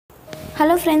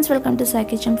Hello friends, welcome to Sri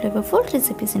Krishna Temple Food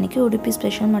Recipes. இன்னைக்கு Udupi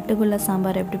special Mattu Gulla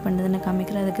Sambhar எப்படி பண்றதுன்னு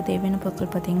காமிக்கிறேன். அதுக்கு தேவையான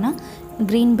பொருட்கள் பாத்தீங்கன்னா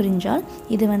green Brinjal.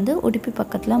 இது வந்து Udupi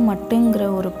பக்கத்துல மட்டுங்கற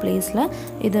ஒரு பிளேஸ்ல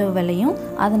இது விளையும்.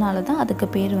 அதனால தான் அதுக்கு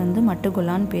பேர் வந்து Mattu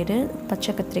Gullaன்னு பேரு.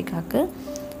 பச்சை கத்திரிக்காய்க்கு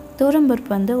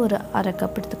தூரம்பருப்பு வந்து ஒரு அரை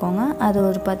கப் எடுத்துக்கோங்க. அது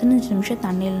ஒரு 15 நிமிஷம்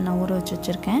தண்ணியில நான் ஊற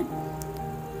வச்சிருக்கேன்.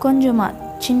 கொஞ்சமா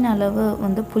சின்ன அளவு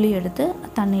வந்து புளி எடுத்து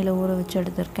தண்ணியில ஊற வச்சு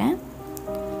எடுத்துர்க்கேன்.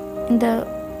 இந்த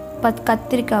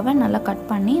கத்திரிக்காவை நல்லா கட்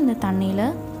பண்ணி இந்த தண்ணியில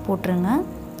போட்டுருங்க.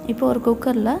 இப்போ ஒரு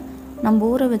குக்கர்ல நம்ம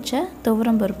ஊற வச்ச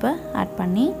துவரம்பருப்பை ஆட்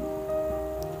பண்ணி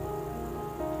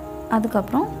அதுக்கு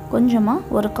அப்புறம் கொஞ்சமா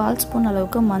ஒரு 1/4 ஸ்பூன்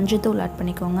அளவுக்கு மஞ்சள் தூள் ஆட்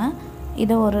பண்ணிக்கோங்க.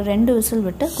 இத ஒரு 2 விசில்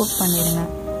விட்டு குக் பண்ணிடுங்க.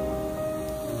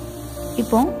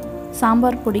 இப்போ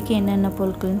சாம்பார் பொடிக்கு என்னென்ன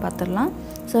பொருட்கள்னு பார்த்தறலாம்.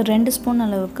 2 ஸ்பூன்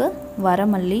அளவுக்கு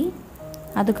வரமல்லி,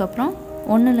 அதுக்கு அப்புறம்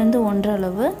 1 ல இருந்து 1.5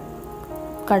 அளவு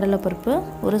கடலை பருப்பு,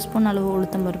 1 ஸ்பூன் அளவு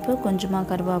உளுத்தம் பருப்பு, கொஞ்சமா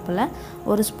கருவேப்பிலை,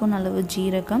 1 ஸ்பூன் அளவு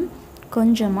ஜீரகம்,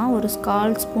 கொஞ்சமா ஒரு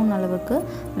 1/4 ஸ்பூன் அளவுக்கு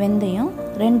வெந்தயம்,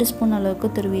 2 ஸ்பூன் அளவுக்கு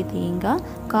துருவிய தேங்காய்,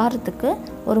 காரத்துக்கு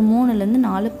ஒரு 3 ல இருந்து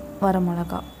 4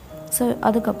 வரமிளகாய்.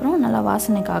 அதுக்கு அப்புறம் நல்லா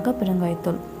வாசனைக்காக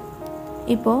பெருங்காயத்தூள்.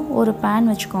 இப்போ ஒரு pan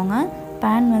வெச்சுக்கோங்க.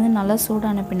 pan வந்து நல்லா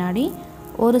சூடான பின்னாடி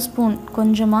 1 ஸ்பூன்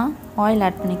கொஞ்சமா ஆயில்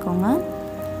ஆட் பண்ணிக்கோங்க.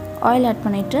 ஆயில் ஆட்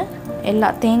பண்ணிட்டு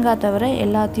தேங்காய் தவிர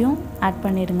எல்லாத்தையும் ஆட்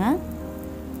பண்ணிடுங்க.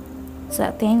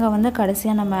 தேங்காய் வந்து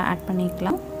கடைசியா நம்ம ஆட்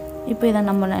பண்ணிக்கலாம். இப்போ இத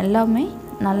நம்ம எல்லாமே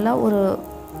நல்லா ஒரு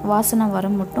வாசனை வர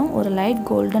மட்டும் ஒரு லைட்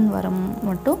கோல்டன் வர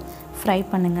மட்டும் ஃப்ரை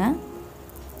பண்ணுங்க.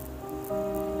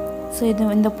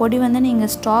 இந்த பொடி வந்து நீங்க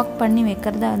ஸ்டாக் பண்ணி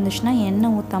வைக்கிறதா இருந்துச்சுனா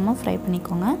எண்ணெய் ஊத்தாம ஃப்ரை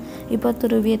பண்ணிக்கோங்க. இப்போ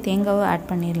துருவிய தேங்காவை ஆட்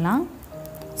பண்ணிரலாம்.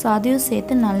 அதையும்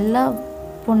சேர்த்து நல்லா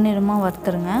பொன்னிறமா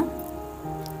வறுத்துருங்க.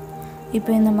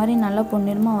 இப்போ இந்த மாதிரி நல்லா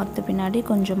பொன்னிறமா வறுத்த பின்னாடி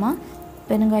கொஞ்சமா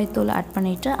பெருங்காயத்தூள் ஆட்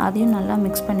பண்ணிட்டு அதையும் நல்லா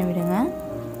mix பண்ணி விடுங்க.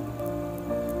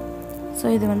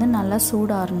 இது வந்து நல்லா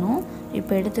சூடாறணும்.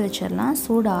 இப்போ எடுத்து வச்சிரலாம்.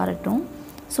 சூடு ஆறட்டும்.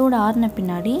 சூடு ஆறின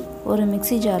பின்னாடி ஒரு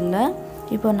மிக்ஸி ஜார்ல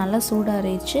இப்போ நல்லா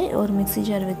சூடாறிச்சு ஒரு மிக்ஸி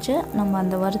ஜார் வச்சு நம்ம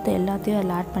அந்த வறுத்த எல்லாத்தையும்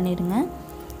அதில் ஆட் பண்ணிடுங்க.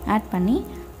 ஆட் பண்ணி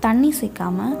தண்ணி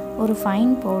சேர்க்காம ஒரு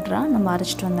ஃபைன் பவுடரா நம்ம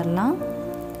அரைச்சிட்டு வந்துடலாம்.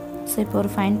 இப்போ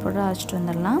ஒரு ஃபைன் பவுடரா அரைச்சிட்டு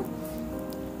வந்துடலாம்.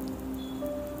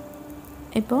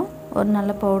 இப்போ ஒரு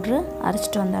நல்ல பவுடர்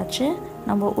அரைச்சிட்டு வந்தாச்சு.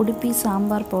 நம்ம உடுப்பி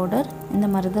சாம்பார் பவுடர் இந்த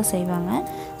மாதிரி தான் செய்வாங்க.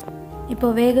 இப்போ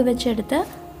வேக வச்சு எடுத்த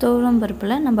துவரம்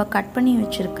பருப்புல நம்ம கட் பண்ணி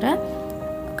வச்சிருக்கிற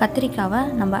கத்திரிக்காவை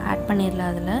நம்ம ஆட்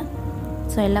பண்ணிடலாம் அதில்.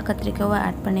 எல்லா கத்திரிக்காவும்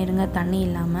ஆட் பண்ணிடுங்க தண்ணி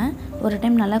இல்லாமல். ஒரு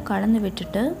டைம் நல்லா கலந்து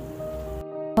விட்டுட்டு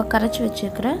கரைச்சி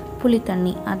வச்சிருக்கிற புளி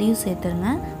தண்ணி அதையும்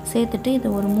சேர்த்துருங்க. சேர்த்துட்டு இதை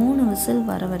ஒரு 3 விசில்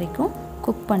வர வரைக்கும்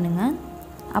குக் பண்ணுங்க.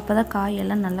 அப்போ தான்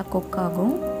காயெல்லாம் நல்லா குக்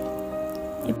ஆகும்.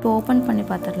 இப்போ ஓப்பன் பண்ணி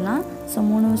பார்த்துடலாம்.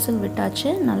 3 விசில் விட்டாச்சு.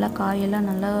 நல்லா காயெல்லாம்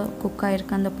நல்லா குக்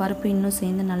ஆயிருக்கு. அந்த பருப்பு இன்னும்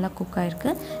சேர்ந்து நல்லா குக்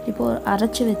ஆயிருக்கு. இப்போ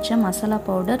அரைச்சி வச்ச மசாலா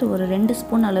பவுடர் ஒரு 2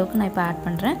 ஸ்பூன் அளவுக்கு நான் இப்போ ஆட்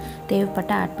பண்ணுறேன்.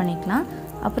 தேவைப்பட்ட ஆட் பண்ணிக்கலாம்.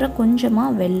 அப்புறம்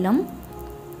கொஞ்சமாக வெல்லம்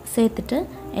சேர்த்துட்டு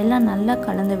எல்லாம் நல்லா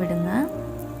கலந்து விடுங்க.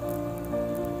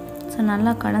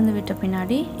 நல்லா கலந்து விட்ட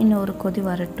பின்னாடி இன்னும் ஒரு கொதி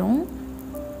வரட்டும்.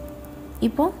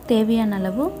 இப்போ தேவையான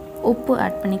அளவு உப்பு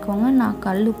ஆட் பண்ணிக்கோங்க. நான்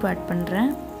கல் உப்பு ஆட்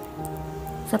பண்ணுறேன்.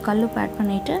 கல்லுப்பு ஆட்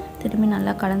பண்ணிவிட்டு திரும்பி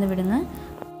நல்லா கலந்து விடுங்க.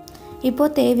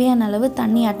 இப்போது தேவையான அளவு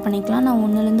தண்ணி ஆட் பண்ணிக்கலாம். நான்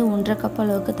 1 ல இருந்து 1.5 கப்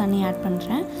அளவுக்கு தண்ணி ஆட்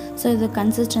பண்ணுறேன். இது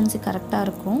கன்சிஸ்டன்சி கரெக்டாக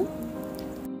இருக்கும்.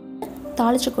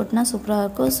 தாளிச்சு கொட்டினா சூப்பராக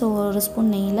இருக்கும். 1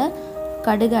 ஸ்பூன் நெய்யில்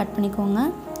கடுகு ஆட் பண்ணிக்கோங்க.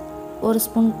 1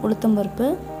 ஸ்பூன் உளுத்தம்பருப்பு,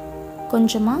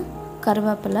 கொஞ்சமாக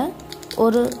கருவேப்பிலை,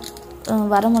 ஒரு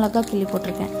வரமிளகாய் கிள்ளி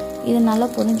போட்டிருக்கேன். இது நல்லா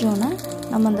பொரிஞ்சோன்னே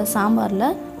நம்ம அந்த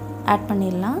சாம்பாரில் ஆட்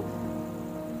பண்ணிடலாம்.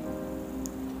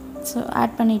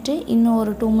 ஆட் பண்ணிவிட்டு இன்னும்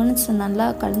ஒரு 2 மினிட்ஸ் நல்லா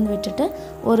கலந்து விட்டுட்டு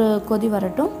ஒரு கொதி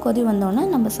வரட்டும். கொதி வந்தோடனே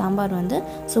நம்ம சாம்பார் வந்து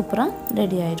சூப்பராக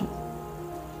ரெடி ஆயிடும்.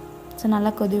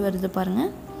 நல்லா கொதி வருது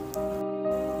பாருங்கள்.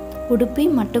 உடுப்பி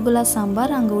மட்டு குல்லா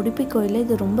சாம்பார் அங்கே உடுப்பி கோயிலில்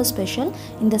இது ரொம்ப ஸ்பெஷல்.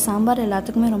 இந்த சாம்பார்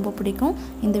எல்லாத்துக்குமே ரொம்ப பிடிக்கும்.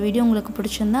 இந்த வீடியோ உங்களுக்கு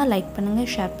பிடிச்சிருந்தா லைக்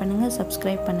பண்ணுங்கள், ஷேர் பண்ணுங்கள்,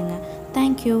 சப்ஸ்கிரைப் பண்ணுங்கள்.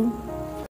 தேங்க்யூ.